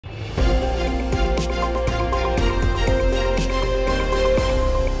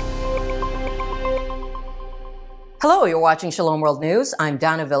Hello, you're watching Shalom World News. I'm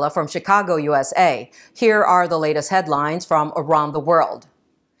Dana Villa from Chicago, USA. Here are the latest headlines from around the world.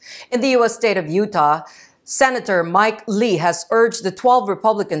 In the U.S. state of Utah, Senator Mike Lee has urged the 12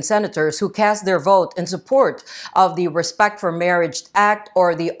 Republican senators who cast their vote in support of the Respect for Marriage Act,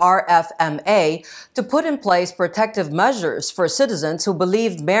 or the RFMA, to put in place protective measures for citizens who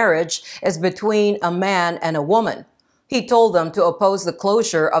believe marriage is between a man and a woman. He told them to oppose the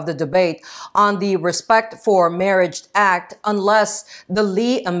closure of the debate on the Respect for Marriage Act unless the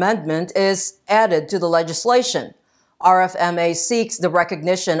Lee Amendment is added to the legislation. RFMA seeks the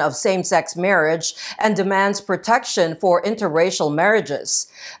recognition of same-sex marriage and demands protection for interracial marriages.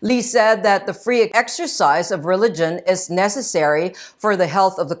 Lee said that the free exercise of religion is necessary for the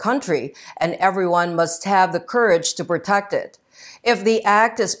health of the country, and everyone must have the courage to protect it. If the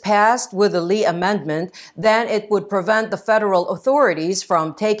act is passed with the Lee Amendment, then it would prevent the federal authorities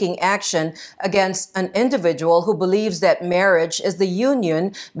from taking action against an individual who believes that marriage is the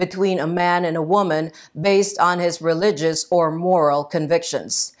union between a man and a woman based on his religious or moral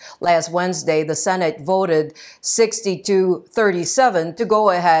convictions. Last Wednesday, the Senate voted 60-37 to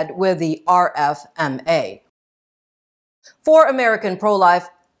go ahead with the RFMA. 4 American pro-life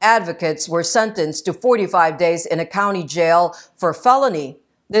advocates were sentenced to 45 days in a county jail for felony.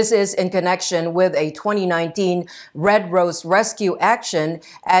 This is in connection with a 2019 Red Rose rescue action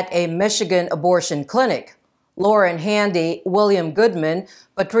at a Michigan abortion clinic. Lauren Handy, William Goodman,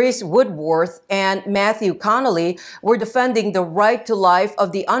 Patrice Woodworth, and Matthew Connolly were defending the right to life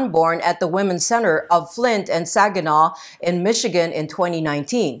of the unborn at the Women's Center of Flint and Saginaw in Michigan in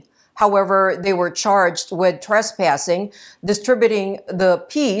 2019. However, they were charged with trespassing, distributing the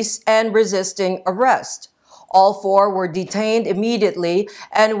piece, and resisting arrest. All 4 were detained immediately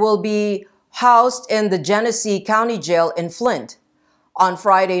and will be housed in the Genesee County Jail in Flint. On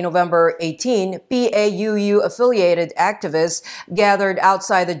Friday, November 18, PAUU-affiliated activists gathered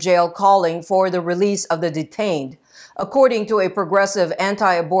outside the jail calling for the release of the detained. According to a Progressive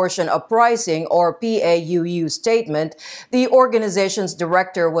Anti-Abortion Uprising, or PAUU, statement, the organization's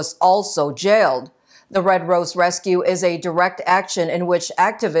director was also jailed. The Red Rose Rescue is a direct action in which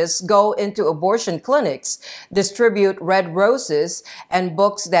activists go into abortion clinics, distribute red roses and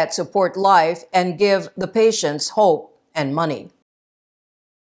books that support life, and give the patients hope and money.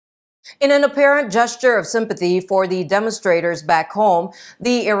 In an apparent gesture of sympathy for the demonstrators back home,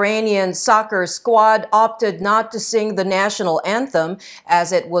 the Iranian soccer squad opted not to sing the national anthem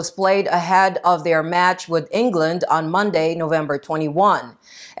as it was played ahead of their match with England on Monday, November 21.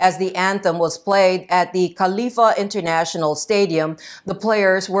 As the anthem was played at the Khalifa International Stadium, the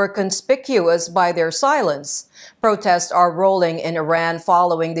players were conspicuous by their silence. Protests are rolling in Iran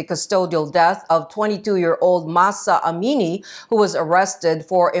following the custodial death of 22-year-old Mahsa Amini, who was arrested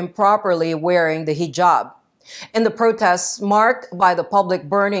for improperly wearing the hijab. In the protests marked by the public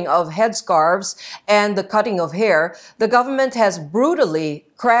burning of headscarves and the cutting of hair, the government has brutally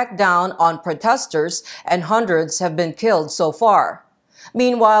cracked down on protesters, and hundreds have been killed so far.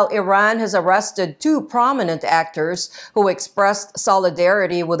 Meanwhile, Iran has arrested 2 prominent actors who expressed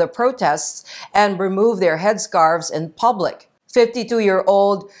solidarity with the protests and removed their headscarves in public.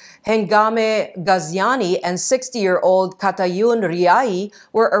 52-year-old Hengame Ghaziani and 60-year-old Katayun Riai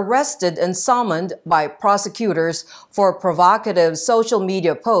were arrested and summoned by prosecutors for provocative social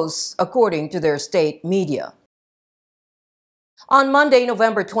media posts, according to their state media. On Monday,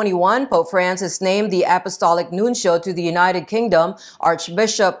 November 21, Pope Francis named the Apostolic Nuncio to the United Kingdom,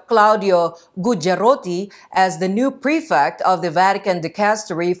 Archbishop Gugerotti, as the new prefect of the Vatican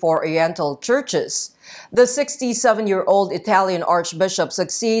Dicastery for Oriental Churches. The 67-year-old Italian archbishop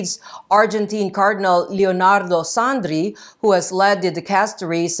succeeds Argentine Cardinal Leonardo Sandri, who has led the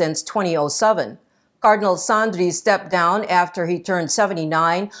dicastery since 2007. Cardinal Sandri stepped down after he turned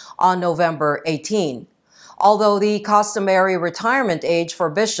 79 on November 18. Although the customary retirement age for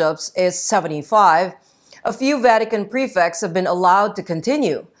bishops is 75, a few Vatican prefects have been allowed to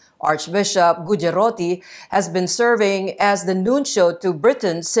continue. Archbishop Gugerotti has been serving as the nuncio to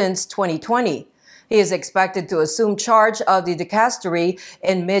Britain since 2020. He is expected to assume charge of the dicastery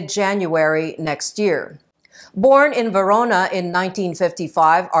in mid-January next year. Born in Verona in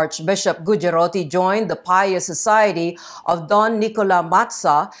 1955, Archbishop Gugerotti joined the Pious Society of Don Nicola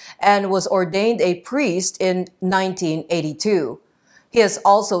Mazza and was ordained a priest in 1982. He has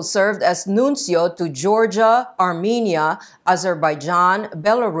also served as nuncio to Georgia, Armenia, Azerbaijan,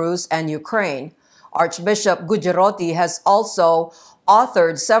 Belarus, and Ukraine. Archbishop Gugerotti has also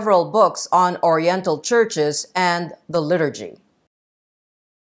authored several books on Oriental Churches and the liturgy.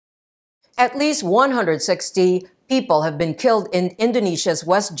 At least 160 people have been killed in Indonesia's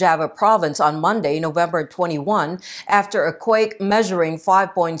West Java province on Monday, November 21, after a quake measuring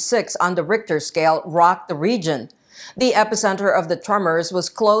 5.6 on the Richter scale rocked the region. The epicenter of the tremors was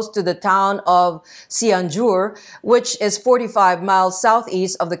close to the town of Cianjur, which is 45 miles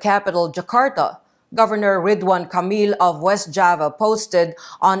southeast of the capital, Jakarta. Governor Ridwan Kamil of West Java posted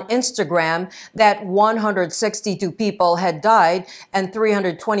on Instagram that 162 people had died and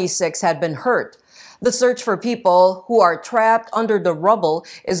 326 had been hurt. The search for people who are trapped under the rubble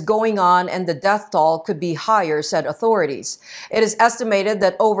is going on and the death toll could be higher, said authorities. It is estimated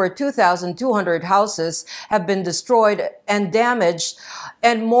that over 2,200 houses have been destroyed and damaged,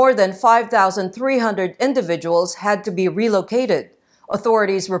 and more than 5,300 individuals had to be relocated.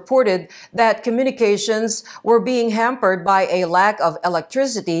 Authorities reported that communications were being hampered by a lack of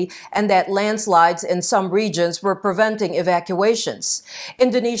electricity and that landslides in some regions were preventing evacuations.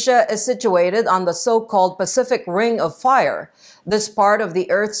 Indonesia is situated on the so-called Pacific Ring of Fire. This part of the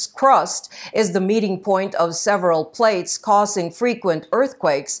Earth's crust is the meeting point of several plates, causing frequent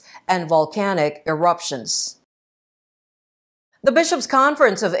earthquakes and volcanic eruptions. The Bishops'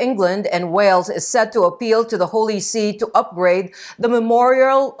 Conference of England and Wales is set to appeal to the Holy See to upgrade the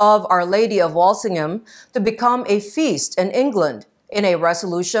Memorial of Our Lady of Walsingham to become a feast in England. In a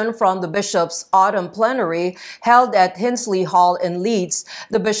resolution from the Bishops' Autumn Plenary held at Hinsley Hall in Leeds,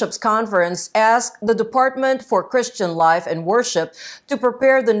 the Bishops' Conference asked the Department for Christian Life and Worship to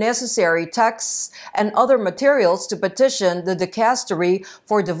prepare the necessary texts and other materials to petition the Dicastery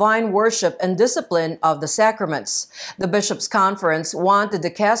for Divine Worship and Discipline of the Sacraments. The Bishops' Conference want the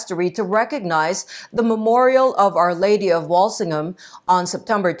Dicastery to recognize the Memorial of Our Lady of Walsingham on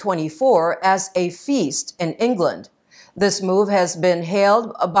September 24 as a feast in England. This move has been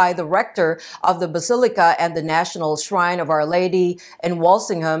hailed by the rector of the Basilica and the National Shrine of Our Lady in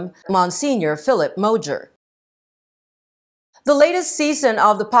Walsingham, Monsignor Philip Moger. The latest season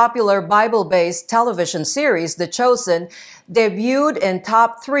of the popular Bible-based television series, The Chosen, debuted in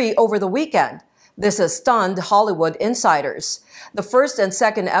top 3 over the weekend. This has stunned Hollywood insiders. The first and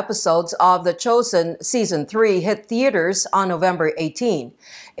second episodes of The Chosen Season 3 hit theaters on November 18.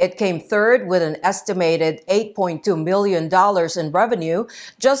 It came third with an estimated $8.2 million in revenue,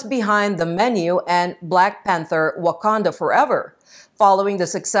 just behind The Menu and Black Panther: Wakanda Forever. Following the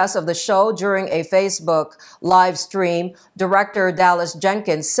success of the show during a Facebook live stream, director Dallas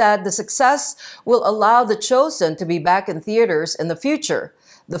Jenkins said the success will allow The Chosen to be back in theaters in the future.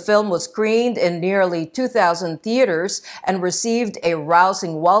 The film was screened in nearly 2,000 theaters and received a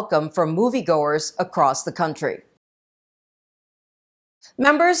rousing welcome from moviegoers across the country.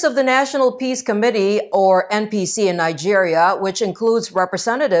 Members of the National Peace Committee, or NPC in Nigeria, which includes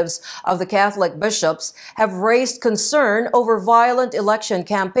representatives of the Catholic bishops, have raised concern over violent election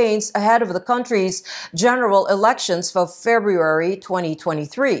campaigns ahead of the country's general elections for February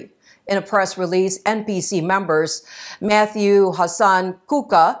 2023. In a press release, NPC members Matthew Hassan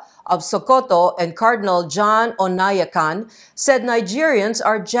Kuka of Sokoto and Cardinal John Onayakan said Nigerians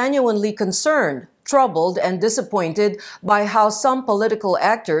are genuinely concerned, troubled, and disappointed by how some political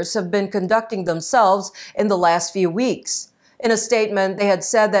actors have been conducting themselves in the last few weeks. In a statement, they had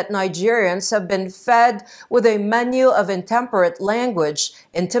said that Nigerians have been fed with a menu of intemperate language,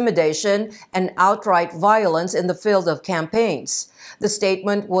 intimidation, and outright violence in the field of campaigns. The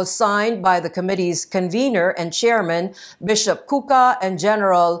statement was signed by the committee's convener and chairman, Bishop Kuka and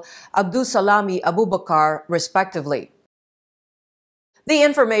General Abdusalami Abubakar, respectively. The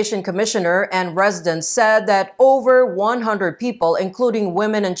Information Commissioner and residents said that over 100 people, including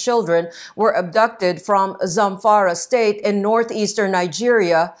women and children, were abducted from Zamfara State in northeastern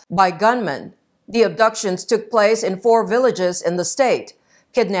Nigeria by gunmen. The abductions took place in 4 villages in the state.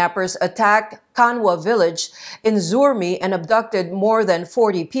 Kidnappers attacked Kanwa village in Zurmi and abducted more than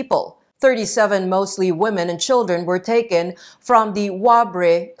 40 people. 37, mostly women and children, were taken from the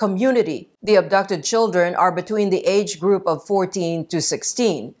Wabre community. The abducted children are between the age group of 14 to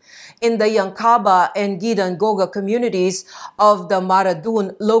 16. In the Yankaba and Gidangoga communities of the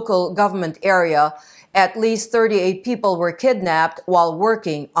Maradun local government area, at least 38 people were kidnapped while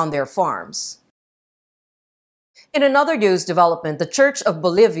working on their farms. In another news development, the Church of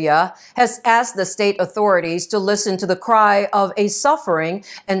Bolivia has asked the state authorities to listen to the cry of a suffering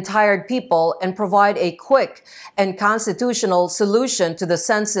and tired people and provide a quick and constitutional solution to the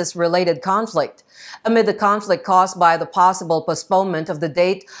census-related conflict. Amid the conflict caused by the possible postponement of the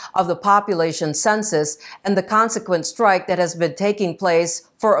date of the population census and the consequent strike that has been taking place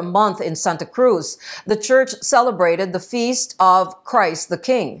for a month in Santa Cruz, the church celebrated the feast of Christ the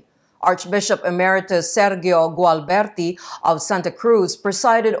King. Archbishop Emeritus Sergio Gualberti of Santa Cruz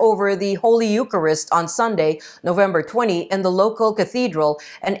presided over the Holy Eucharist on Sunday, November 20, in the local cathedral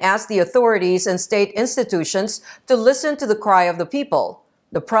and asked the authorities and state institutions to listen to the cry of the people.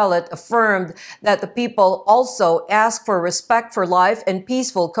 The prelate affirmed that the people also ask for respect for life and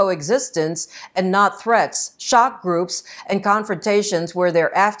peaceful coexistence and not threats, shock groups, and confrontations were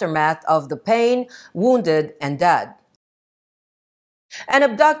their aftermath of the pain, wounded, and dead. An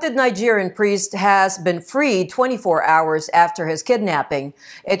abducted Nigerian priest has been freed 24 hours after his kidnapping.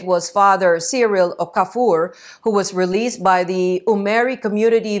 It was Father Cyril Okafor who was released by the Umeri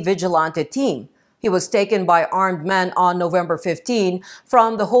Community Vigilante team. He was taken by armed men on November 15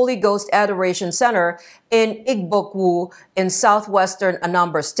 from the Holy Ghost Adoration Center in Igbokwu in southwestern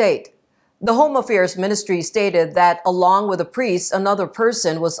Anambra State. The Home Affairs Ministry stated that along with the priest, another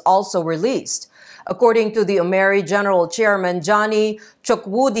person was also released. According to the Umeri General Chairman Johnny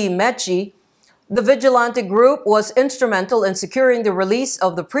Chukwudi Mechi, the vigilante group was instrumental in securing the release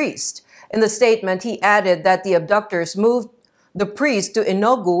of the priest. In the statement, he added that the abductors moved the priest to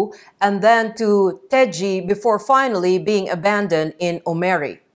Enugu and then to Teji before finally being abandoned in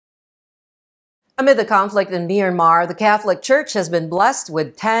Umeri. Amid the conflict in Myanmar, the Catholic Church has been blessed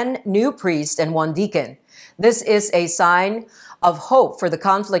with 10 new priests and 1 deacon. This is a sign of hope for the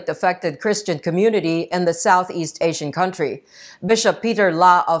conflict-affected Christian community in the Southeast Asian country. Bishop Peter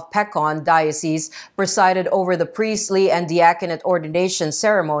La of Pekon Diocese presided over the priestly and diaconate ordination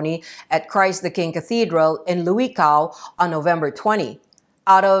ceremony at Christ the King Cathedral in Luikau on November 20.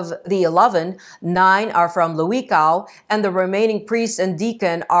 Out of the 11, 9 are from Luikau, and the remaining priests and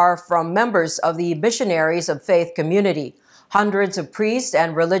deacon are from members of the Missionaries of Faith community. Hundreds of priests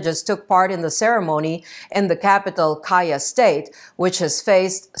and religious took part in the ceremony in the capital Kaya State, which has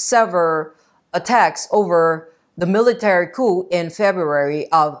faced several attacks over the military coup in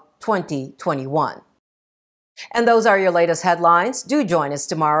February of 2021. And those are your latest headlines. Do join us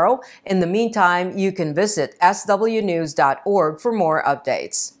tomorrow. In the meantime, you can visit swnews.org for more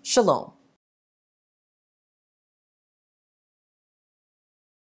updates. Shalom.